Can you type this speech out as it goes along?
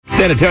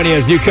San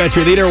Antonio's new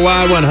country leader,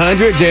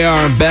 Y100,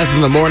 JR and Beth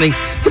in the morning.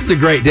 This is a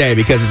great day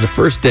because it's the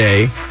first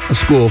day of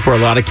school for a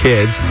lot of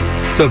kids.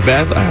 So,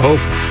 Beth, I hope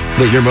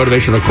that your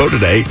motivational quote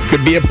today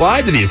could be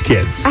applied to these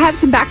kids. I have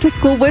some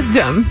back-to-school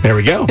wisdom. There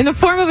we go. In the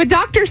form of a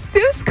Dr.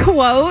 Seuss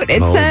quote,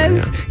 it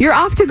says, man. "You're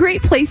off to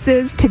great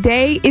places.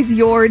 Today is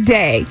your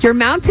day. Your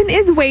mountain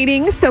is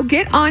waiting, so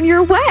get on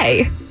your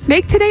way."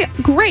 Make today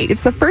great.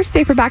 It's the first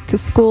day for back to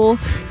school.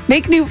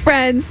 Make new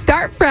friends,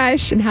 start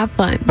fresh, and have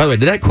fun. By the way,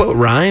 did that quote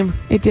rhyme?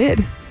 It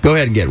did. Go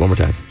ahead and get it one more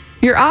time.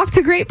 You're off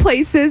to great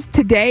places.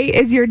 Today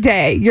is your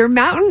day. Your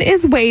mountain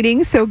is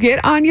waiting, so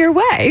get on your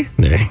way.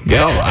 There you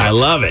go. I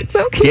love it.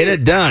 So cute. Get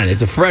it done.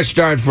 It's a fresh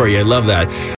start for you. I love that.